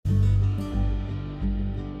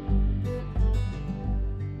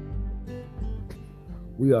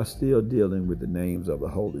We are still dealing with the names of the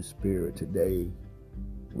Holy Spirit. Today,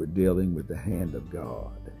 we're dealing with the hand of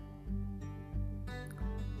God.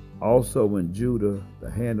 Also in Judah,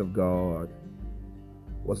 the hand of God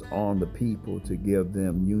was on the people to give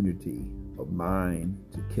them unity of mind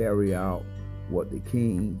to carry out what the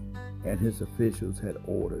king and his officials had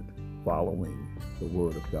ordered, following the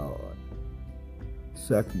word of God.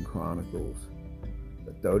 2 Chronicles,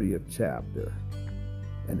 the 30th chapter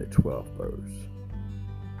and the 12th verse.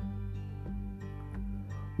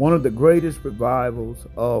 One of the greatest revivals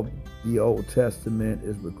of the Old Testament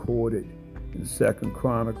is recorded in 2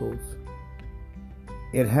 Chronicles.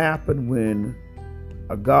 It happened when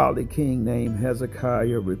a godly king named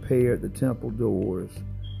Hezekiah repaired the temple doors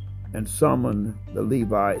and summoned the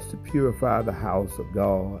Levites to purify the house of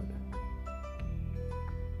God.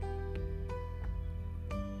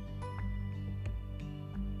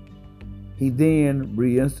 He then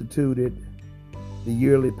reinstituted the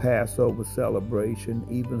yearly Passover celebration,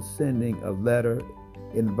 even sending a letter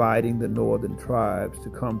inviting the northern tribes to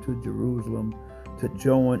come to Jerusalem to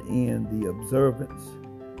join in the observance.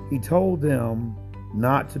 He told them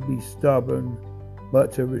not to be stubborn,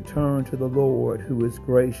 but to return to the Lord, who is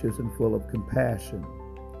gracious and full of compassion.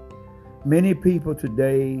 Many people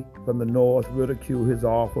today from the north ridicule his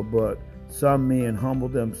offer, but some men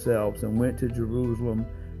humbled themselves and went to Jerusalem.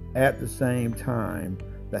 At the same time,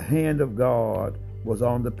 the hand of God was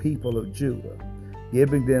on the people of Judah,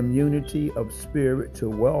 giving them unity of spirit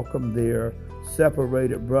to welcome their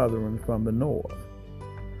separated brethren from the north.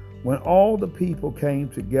 When all the people came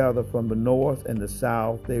together from the north and the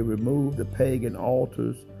south, they removed the pagan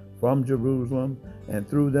altars from Jerusalem and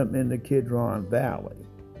threw them in the Kidron Valley.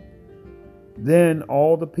 Then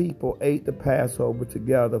all the people ate the Passover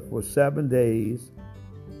together for 7 days.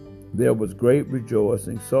 There was great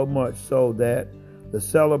rejoicing, so much so that the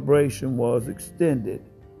celebration was extended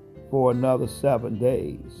for another 7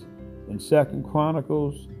 days. In 2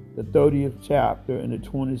 Chronicles, the 30th chapter and the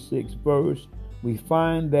 26th verse, we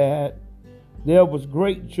find that there was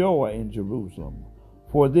great joy in Jerusalem,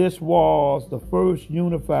 for this was the first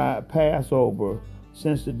unified Passover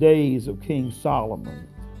since the days of King Solomon,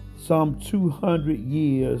 some 200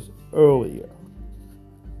 years earlier.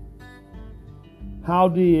 How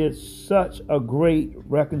did such a great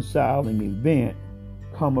reconciling event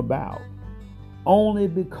come about? Only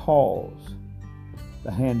because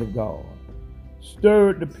the hand of God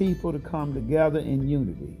stirred the people to come together in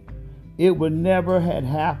unity. It would never have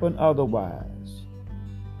happened otherwise.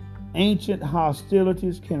 Ancient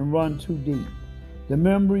hostilities can run too deep. The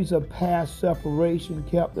memories of past separation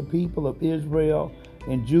kept the people of Israel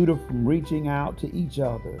and Judah from reaching out to each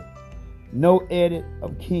other. No edict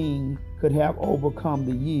of king could have overcome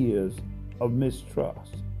the years of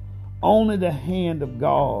mistrust. Only the hand of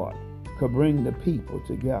God could bring the people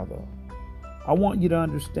together. I want you to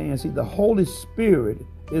understand, see, the Holy Spirit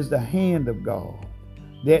is the hand of God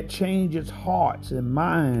that changes hearts and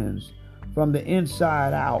minds from the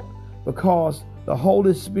inside out, because the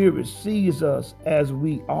Holy Spirit sees us as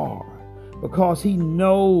we are, because he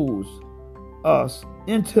knows us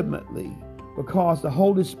intimately, because the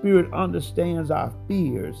Holy Spirit understands our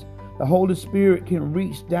fears. The Holy Spirit can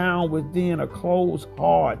reach down within a closed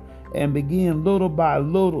heart and begin little by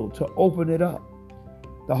little to open it up.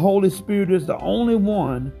 The Holy Spirit is the only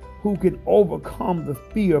one who can overcome the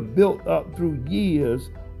fear built up through years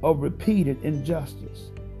of repeated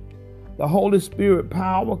injustice. The Holy Spirit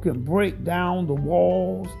power can break down the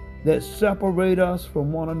walls that separate us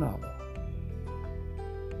from one another.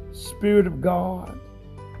 Spirit of God,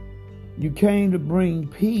 you came to bring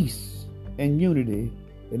peace and unity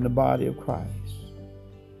in the body of Christ.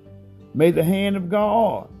 May the hand of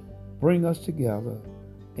God bring us together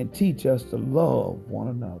and teach us to love one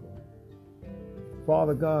another.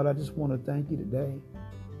 Father God, I just want to thank you today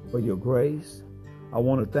for your grace. I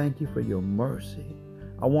want to thank you for your mercy.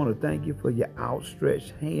 I want to thank you for your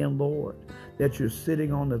outstretched hand, Lord, that you're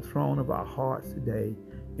sitting on the throne of our hearts today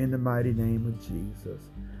in the mighty name of Jesus.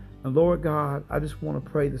 And Lord God, I just want to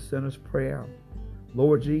pray the sinner's prayer.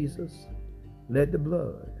 Lord Jesus, let the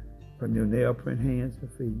blood from your nail-print hands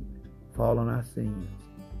and feet fall on our sins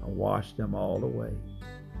and wash them all away.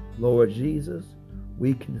 Lord Jesus,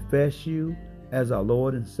 we confess you as our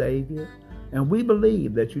Lord and Savior, and we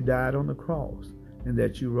believe that you died on the cross and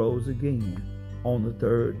that you rose again on the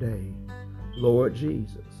third day. Lord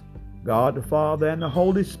Jesus, God the Father and the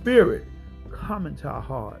Holy Spirit, come into our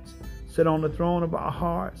hearts, sit on the throne of our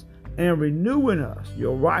hearts, and renew in us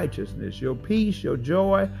your righteousness, your peace, your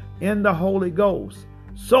joy in the Holy Ghost.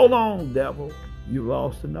 So long, devil, you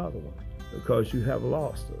lost another one, because you have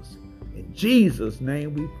lost us. In Jesus'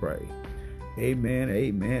 name we pray. Amen,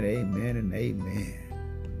 amen, amen, and amen.